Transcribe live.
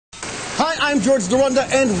I'm George Durunda,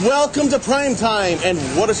 and welcome to Prime Time. And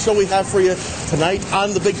what a show we have for you tonight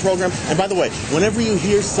on the big program. And by the way, whenever you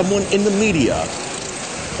hear someone in the media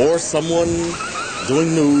or someone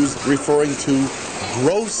doing news referring to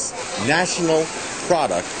gross national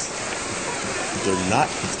product, they're not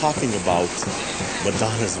talking about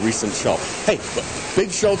Madonna's recent show. Hey,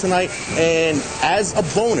 big show tonight, and as a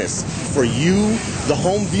bonus for you, the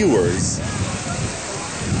home viewers,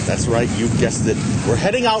 that's right, you've guessed it, we're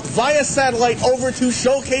heading out via satellite over to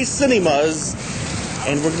Showcase Cinemas,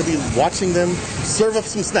 and we're going to be watching them serve up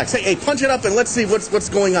some snacks. Hey, punch it up and let's see what's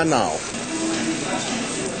going on now.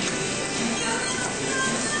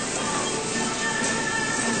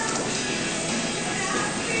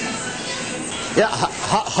 Yeah,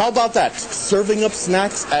 how about that? Serving up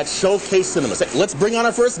snacks at Showcase Cinemas. Hey, let's bring on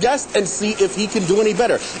our first guest and see if he can do any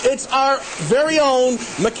better. It's our very own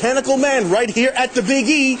mechanical man right here at the Big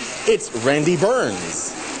E. It's Randy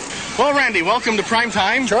Burns. Well, Randy, welcome to Prime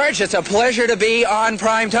Time. George, it's a pleasure to be on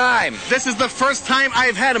Prime Time. This is the first time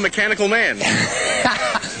I've had a mechanical man.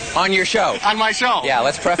 On your show. On my show. Yeah,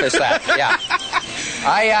 let's preface that. Yeah.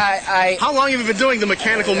 How long have you been doing the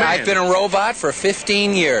mechanical man? I've been a robot for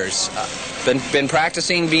 15 years. Been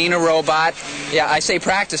practicing being a robot. Yeah, I say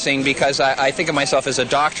practicing because I think of myself as a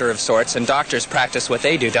doctor of sorts, and doctors practice what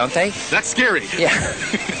they do, don't they? That's scary. Yeah.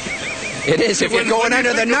 It is if you're going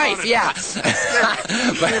under the knife, yeah.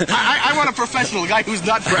 But I want a professional guy who's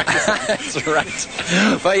not practicing. That's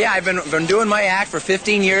right. But yeah, I've been doing my act for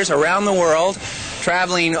 15 years around the world,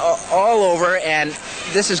 traveling all over, and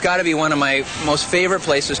this has got to be one of my most favorite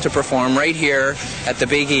places to perform, right here at the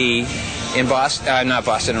Big E in Boston, not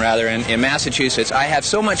Boston, rather, in Massachusetts. I have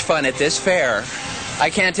so much fun at this fair, I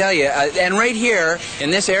can't tell you. And right here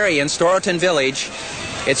in this area in Storrowton Village,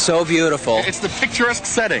 it's so beautiful. It's the picturesque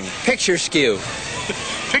setting. Picture skew.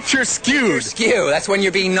 Picture skewed. Picture skew. That's when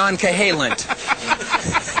you're being non-cohalant.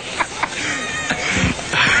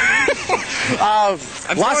 I'm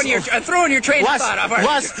throwing your train of thought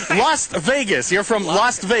off. Las Vegas. You're from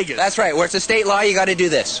Las Vegas. That's right. Where it's a state law, you got to do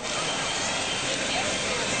this.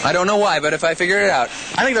 I don't know why, but if I figure it out.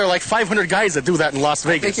 I think there are like 500 guys that do that in Las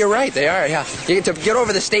Vegas. I think you're right. They are, yeah. To get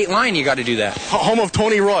over the state line, you got to do that. Home of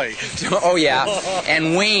Tony Roy. Oh, yeah.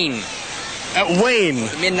 And Wayne. Wayne.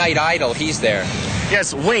 Midnight Idol. He's there.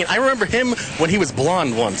 Yes, Wayne. I remember him when he was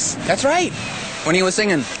blonde once. That's right. When he was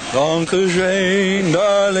singing, Danke Shane,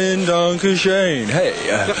 darling, Danke Shane. Hey.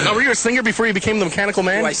 Now, were you a singer before you became the mechanical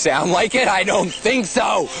man? Do I sound like it? I don't think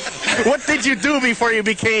so. What did you do before you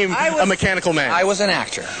became a mechanical man? I was an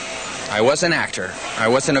actor. I wasn't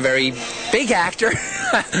a very big actor,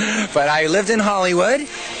 but I lived in Hollywood,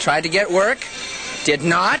 tried to get work, did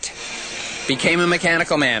not, became a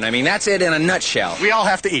mechanical man. I mean, that's it in a nutshell. We all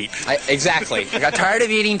have to eat. Exactly. I got tired of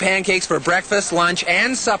eating pancakes for breakfast, lunch,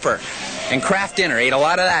 and supper. And craft dinner. Ate a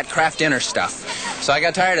lot of that craft dinner stuff. So I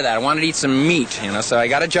got tired of that. I wanted to eat some meat, you know. So I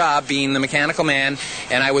got a job being the mechanical man,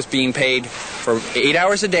 and I was being paid for 8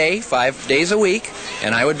 hours a day, 5 days a week,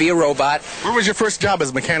 and I would be a robot. Where was your first job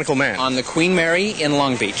as a mechanical man? On the Queen Mary in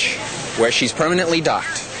Long Beach, where she's permanently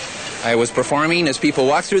docked. I was performing as people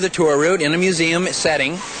walk through the tour route in a museum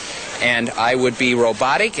setting, and I would be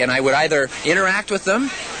robotic, and I would either interact with them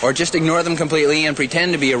or just ignore them completely and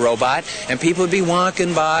pretend to be a robot, and people would be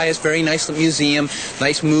walking by. It's a very nice museum,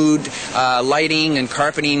 nice mood, lighting and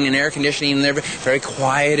carpeting and air conditioning, and they're very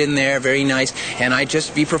quiet in there, very nice, and I'd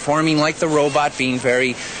just be performing like the robot, being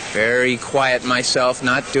very, very quiet myself,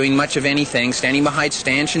 not doing much of anything, standing behind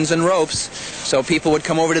stanchions and ropes, so people would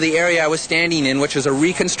come over to the area I was standing in, which was a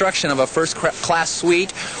reconstruction of a first-class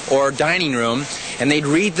suite or dining room, and they'd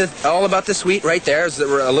read all about the suite right there. There's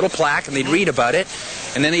a little plaque, and they'd read about it,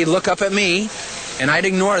 and then they'd look up at me, and I'd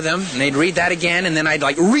ignore them, and they'd read that again, and then I'd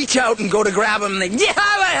like reach out and go to grab them, and they'd get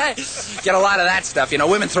a lot of that stuff. You know,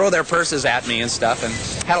 women throw their purses at me and stuff, and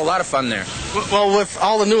had a lot of fun there. Well, with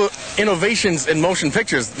all the new innovations in motion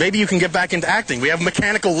pictures, maybe you can get back into acting. We have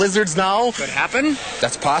mechanical lizards now. Could happen.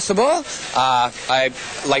 That's possible.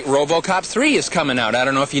 Like RoboCop 3 is coming out. I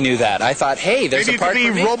don't know if you knew that. I thought, hey, there's maybe a part for me.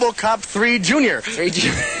 Maybe RoboCop 3 Junior.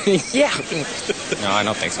 Yeah. No, I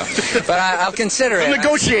don't think so. But I'll consider it. A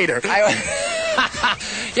negotiator.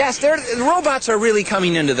 Yes, robots are really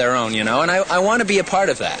coming into their own, you know, and I want to be a part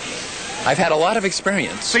of that. I've had a lot of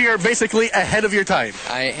experience. So you're basically ahead of your time.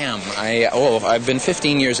 I am. I've been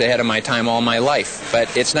 15 years ahead of my time all my life.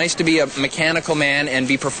 But it's nice to be a mechanical man and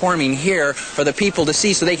be performing here for the people to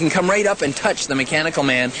see so they can come right up and touch the mechanical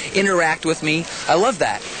man, interact with me. I love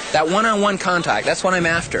that. That one-on-one contact, that's what I'm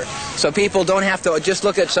after. So people don't have to just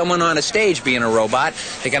look at someone on a stage being a robot.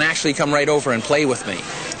 They can actually come right over and play with me.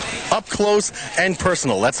 Up close and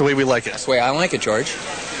personal. That's the way we like it. That's the way I like it, George.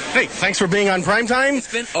 Hey, thanks for being on Primetime.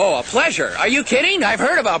 It's been, a pleasure. Are you kidding? I've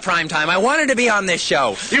heard about Primetime. I wanted to be on this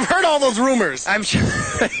show. You've heard all those rumors. I'm sure.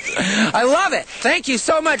 I love it. Thank you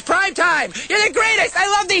so much. Primetime. You're the greatest.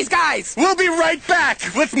 I love these guys. We'll be right back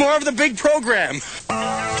with more of the big program.